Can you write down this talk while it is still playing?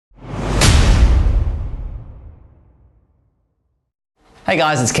Hey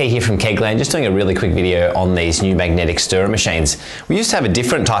guys, it's Key here from Kegland, just doing a really quick video on these new magnetic stirrer machines. We used to have a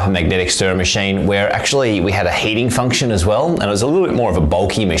different type of magnetic stirrer machine where actually we had a heating function as well, and it was a little bit more of a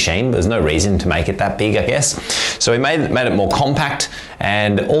bulky machine. There's no reason to make it that big, I guess. So we made it more compact,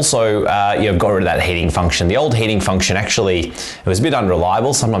 and also you've got rid of that heating function. The old heating function actually, it was a bit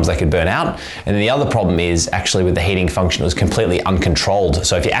unreliable. Sometimes they could burn out. And then the other problem is actually with the heating function, it was completely uncontrolled.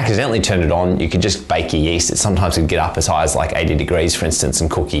 So if you accidentally turned it on, you could just bake your yeast. It sometimes could get up as high as like 80 degrees, for instance,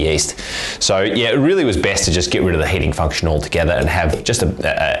 and cook your yeast. So yeah, it really was best to just get rid of the heating function altogether and have just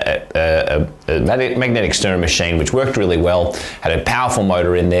a magnetic stirrer machine, which worked really well, had a powerful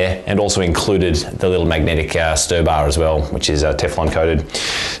motor in there, and also included the little magnetic stir bar as well, which is Teflon coated.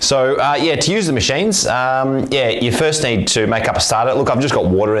 So yeah, to use the machines, yeah, you first need to make up a starter. Look, I've just got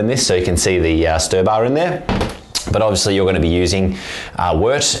water in this so you can see the stir bar in there. But obviously you're going to be using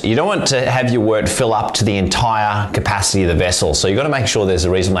wort. You don't want to have your wort fill up to the entire capacity of the vessel. So you've got to make sure there's a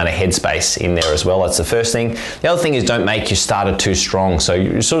reasonable amount of headspace in there as well. That's the first thing. The other thing is don't make your starter too strong. So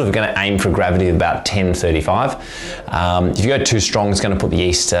you're sort of going to aim for a gravity of about 1035. If you go too strong, it's going to put the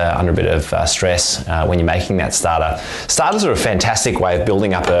yeast under a bit of stress when you're making that starter. Starters are a fantastic way of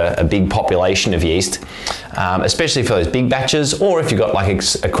building up a big population of yeast, especially for those big batches, or if you've got like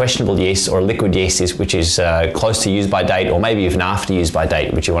a questionable yeast or a liquid yeast which is close to use by date, or maybe even after use by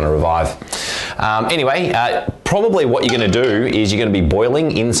date, which you want to revive. Anyway, probably what you're going to do is you're going to be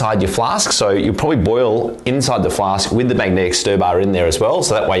boiling inside your flask. So you'll probably boil inside the flask with the magnetic stir bar in there as well.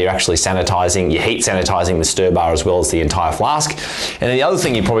 So that way you're actually sanitizing, you're heat sanitizing the stir bar as well as the entire flask. And then the other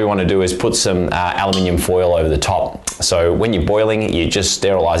thing you probably want to do is put some aluminium foil over the top. So when you're boiling, you're just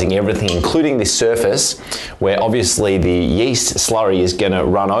sterilizing everything, including this surface where obviously the yeast slurry is going to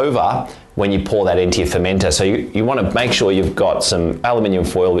run over when you pour that into your fermenter. So you want to make sure you've got some aluminium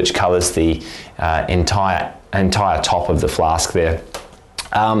foil which covers the entire top of the flask there.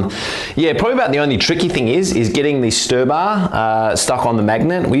 Yeah, probably about the only tricky thing is getting the stir bar stuck on the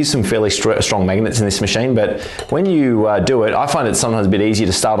magnet. We use some fairly strong magnets in this machine, but when you do it, I find it sometimes a bit easier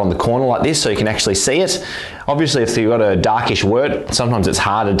to start on the corner like this so you can actually see it. Obviously, if you've got a darkish wort, sometimes it's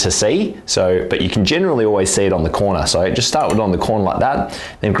harder to see, but you can generally always see it on the corner. So just start with it on the corner like that,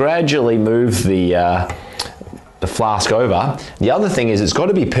 then gradually move the flask over. The other thing is it's got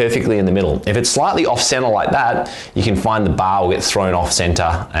to be perfectly in the middle. If it's slightly off center like that, you can find the bar will get thrown off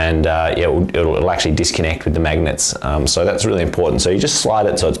center, and yeah, it'll actually disconnect with the magnets. So that's really important. So you just slide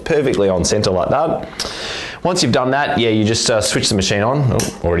it so it's perfectly on center like that. Once you've done that, yeah, you just switch the machine on,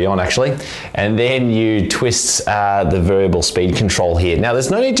 already on actually, and then you twist the variable speed control here. Now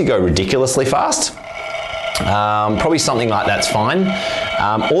there's no need to go ridiculously fast. Probably something like that's fine.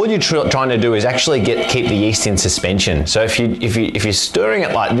 All you're trying to do is actually keep the yeast in suspension. So if you're stirring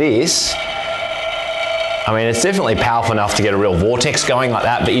it like this, I mean, it's definitely powerful enough to get a real vortex going like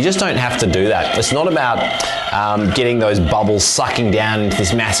that, but you just don't have to do that. It's not about getting those bubbles sucking down into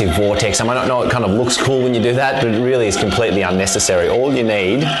this massive vortex. I mean, I know it kind of looks cool when you do that, but it really is completely unnecessary. All you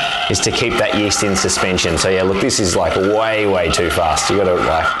need is to keep that yeast in suspension. So yeah, look, this is like way too fast. You got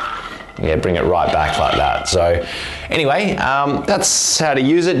to yeah, bring it right back like that. So anyway, that's how to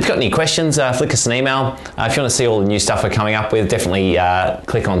use it. If you've got any questions, flick us an email. If you want to see all the new stuff we're coming up with, definitely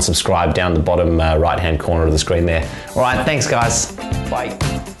click on subscribe down the bottom right-hand corner of the screen there. All right, thanks guys.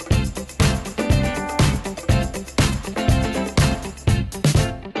 Bye.